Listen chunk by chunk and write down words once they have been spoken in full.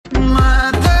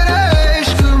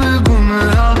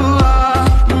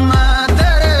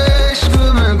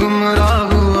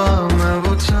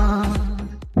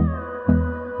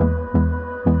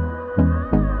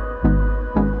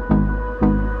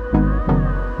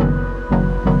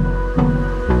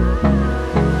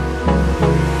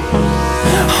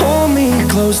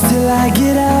close till I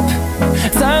get up.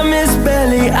 Time is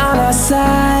barely on our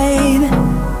side.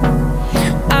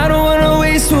 I don't wanna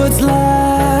waste what's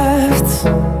left.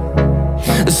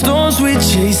 The storms we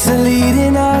chase are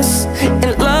leading us,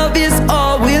 and love is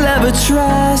all we'll ever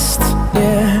trust.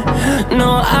 Yeah, no,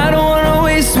 I don't wanna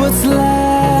waste what's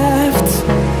left.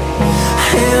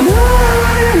 And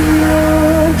on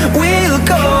we'll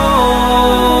go,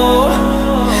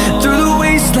 through the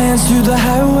wastelands, through the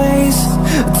highways,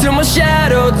 till my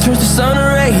shadow turns to sun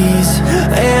rays.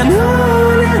 And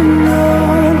on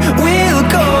we'll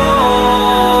go,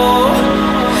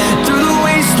 through the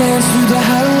wastelands, through the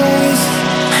highways,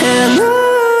 and on we'll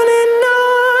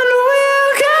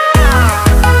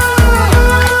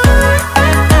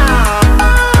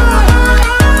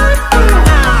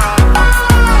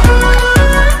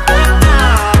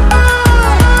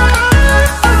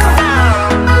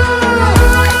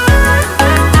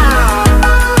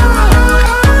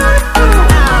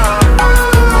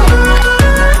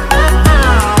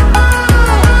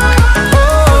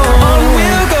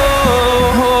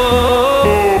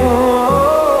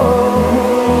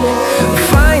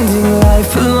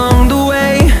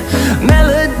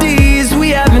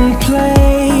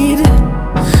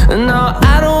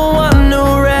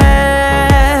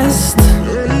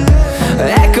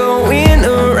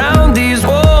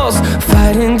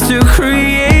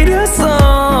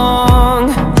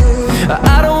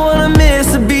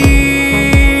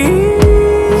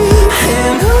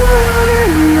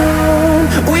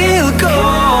go.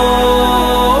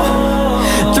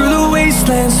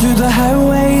 Through the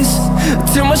highways,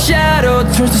 till my shadow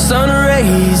turns to sun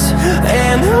rays.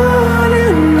 And on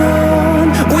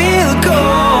we'll go,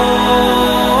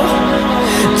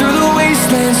 through the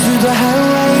wastelands, through the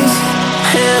highways,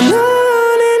 and on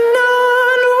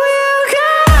we'll go.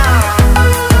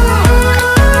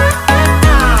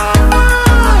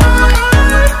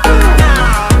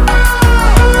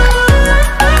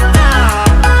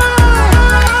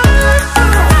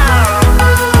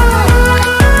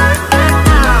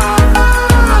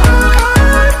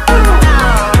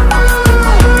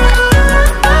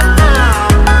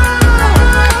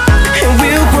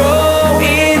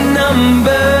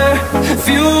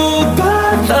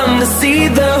 See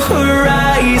the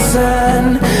horizon,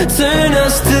 turn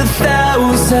us to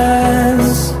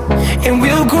thousands, and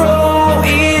we'll grow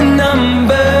in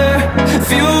number,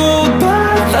 fueled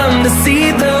by them. To see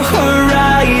the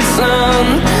horizon,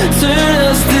 turn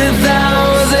us to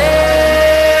thousands,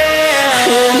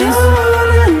 and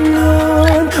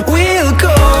on we'll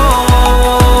go,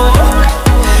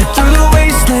 through the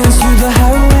wastelands, through the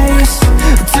highways,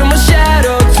 till my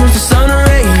shadow turns to sun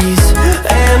rays.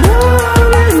 And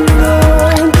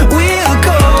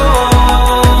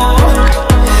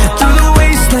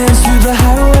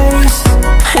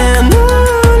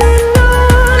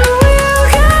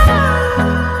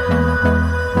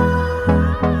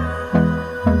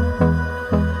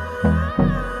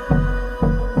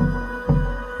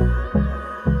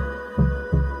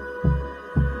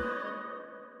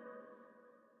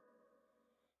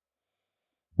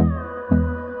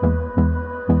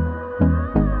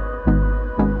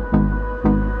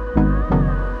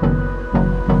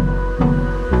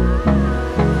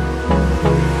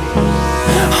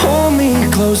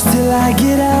close till I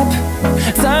get up.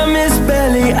 Time is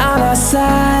barely on our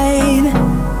side.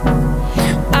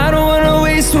 I don't wanna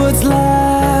waste what's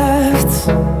left.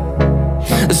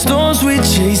 The storms we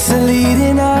chase are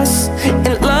leading us,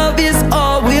 and love is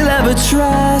all we'll ever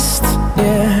trust.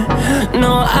 Yeah,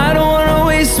 no, I don't wanna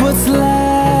waste what's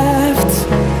left.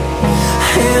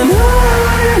 And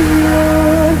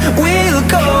on we'll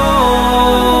go,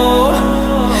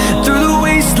 through the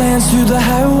wastelands, through the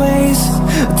highways,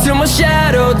 till my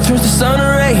shadow turns to sun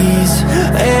rays.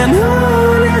 And on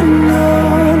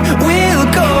we'll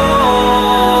go,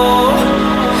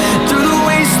 through the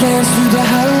wastelands, through the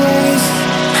highways,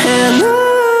 and on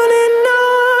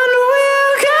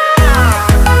we'll go.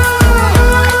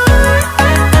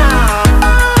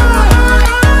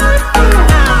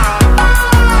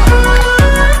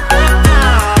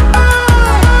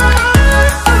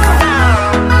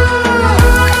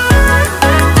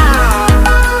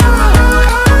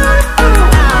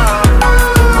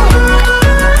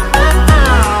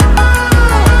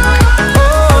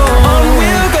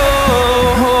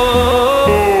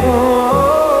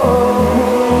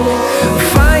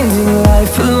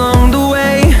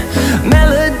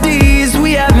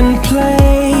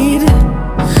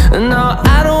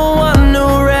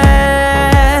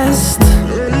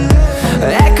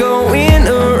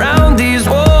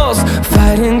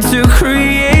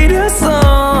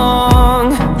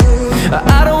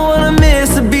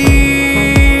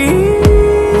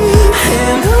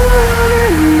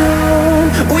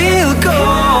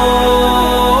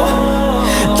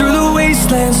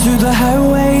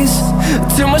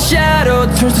 till my shadow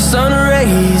turns to sun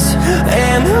rays.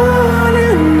 And on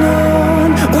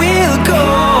we'll go,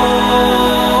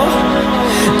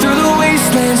 through the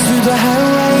wastelands, through the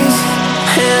highways,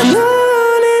 and on.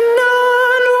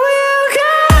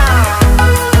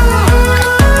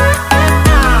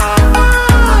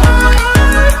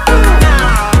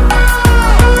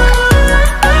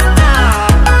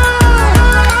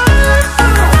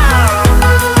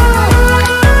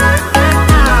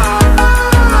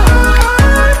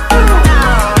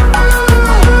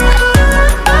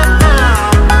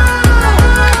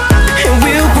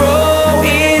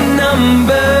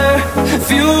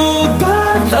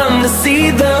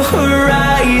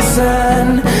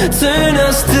 Turn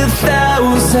us to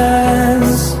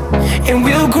thousands, and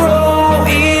we'll grow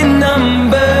in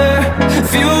number,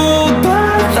 fueled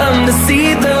by them to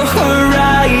see the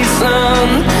horizon.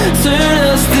 Turn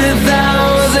us to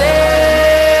thousands,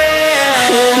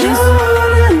 and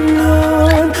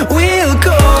on we'll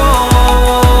go,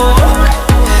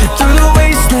 through the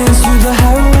wastelands, through the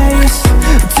highways,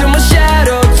 till my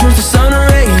shadow turns to sun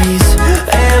rays.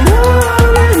 And on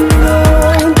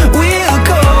we'll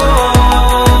go,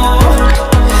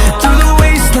 through the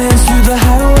wastelands, through the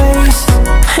highways,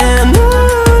 and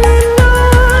on we'll go.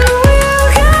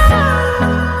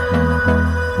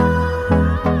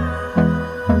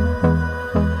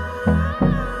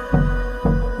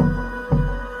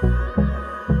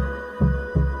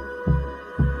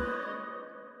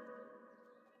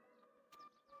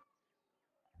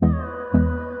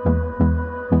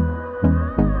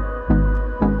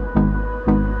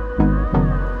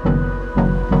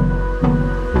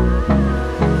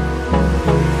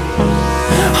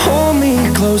 Hold me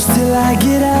close till I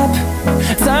get up.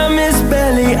 Time is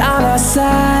barely on our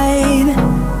side.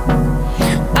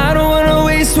 I don't wanna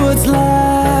waste what's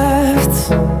left.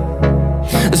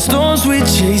 The storms we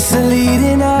chase are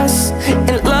leading us,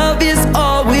 and love is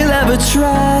all we'll ever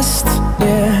trust.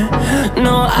 Yeah,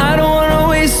 no, I don't wanna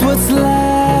waste what's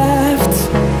left.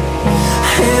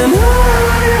 And on